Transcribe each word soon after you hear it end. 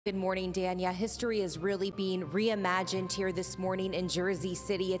Good morning, Dan. Yeah, history is really being reimagined here this morning in Jersey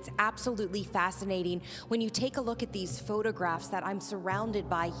City. It's absolutely fascinating. When you take a look at these photographs that I'm surrounded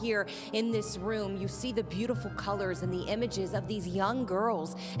by here in this room, you see the beautiful colors and the images of these young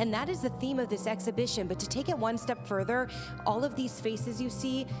girls. And that is the theme of this exhibition. But to take it one step further, all of these faces you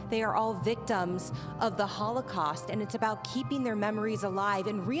see, they are all victims of the Holocaust. And it's about keeping their memories alive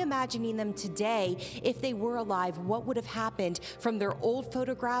and reimagining them today. If they were alive, what would have happened from their old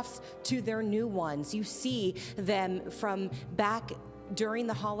photographs to their new ones. You see them from back during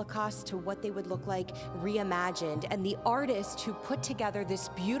the Holocaust to what they would look like reimagined. And the artist who put together this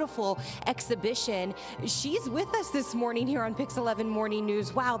beautiful exhibition, she's with us this morning here on Pix 11 Morning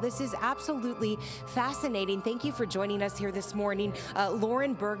News. Wow, this is absolutely fascinating. Thank you for joining us here this morning.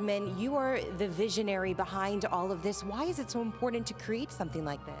 Lauren Bergman, you are the visionary behind all of this. Why is it so important to create something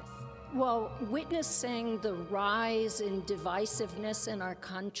like this? Well, witnessing the rise in divisiveness in our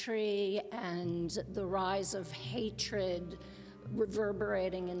country and the rise of hatred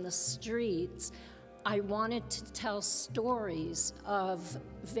reverberating in the streets, I wanted to tell stories of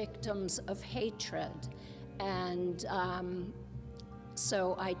victims of hatred. And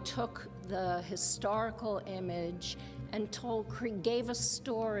so I took the historical image and gave a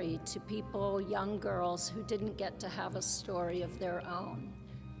story to people, young girls who didn't get to have a story of their own.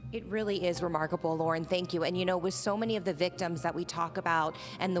 It really is remarkable, Lauren. Thank you. And you know, with so many of the victims that we talk about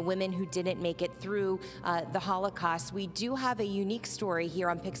and the women who didn't make it through the Holocaust, we do have a unique story here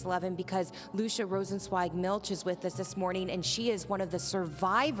on Pix 11 because Lucia Rosenzweig-Milch is with us this morning, and she is one of the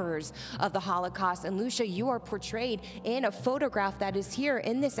survivors of the Holocaust. And Lucia, you are portrayed in a photograph that is here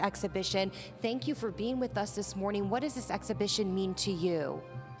in this exhibition. Thank you for being with us this morning. What does this exhibition mean to you?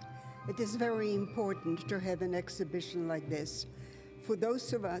 It is very important to have an exhibition like this. For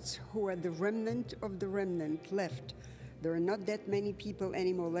those of us who are the remnant of the remnant left, there are not that many people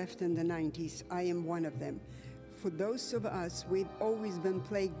anymore left in the 90s. I am one of them. For those of us, we've always been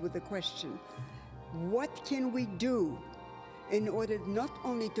plagued with the question, what can we do in order not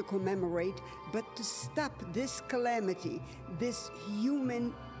only to commemorate, but to stop this calamity, this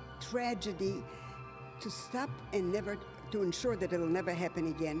human tragedy, to stop and to ensure that it'll never happen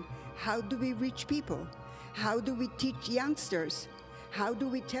again? How do we reach people? How do we teach youngsters? How do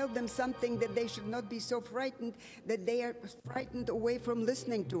we tell them something that they should not be so frightened that they are frightened away from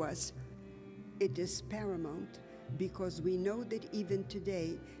listening to us? It is paramount because we know that even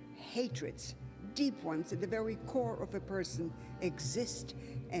today, hatreds, deep ones at the very core of a person, exist.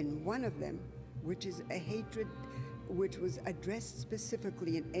 And one of them, which is a hatred which was addressed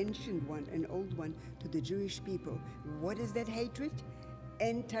specifically, an ancient one, an old one, to the Jewish people. What is that hatred?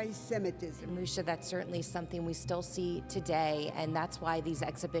 Anti-Semitism. Lucia, that's certainly something we still see today, and that's why these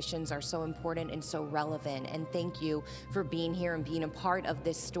exhibitions are so important and so relevant. And thank you for being here and being a part of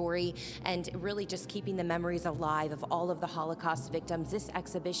this story and really just keeping the memories alive of all of the Holocaust victims. This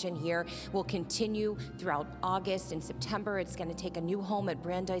exhibition here will continue throughout August and September. It's going to take a new home at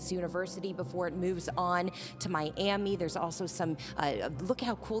Brandeis University before it moves on to Miami. There's also some, look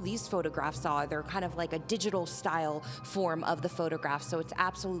how cool these photographs are. They're kind of like a digital style form of the photograph. So it's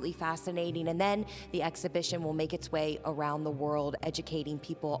absolutely fascinating. And then the exhibition will make its way around the world, educating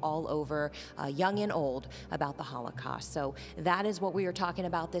people all over, young and old, about the Holocaust. So that is what we are talking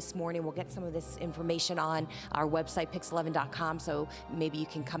about this morning. We'll get some of this information on our website, pix11.com, so maybe you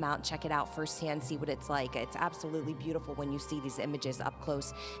can come out and check it out firsthand, see what it's like. It's absolutely beautiful when you see these images up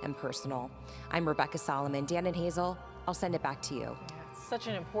close and personal. I'm Rebecca Solomon. Dan and Hazel, I'll send it back to you. Yeah, it's such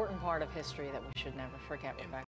an important part of history that we should never forget, Rebecca.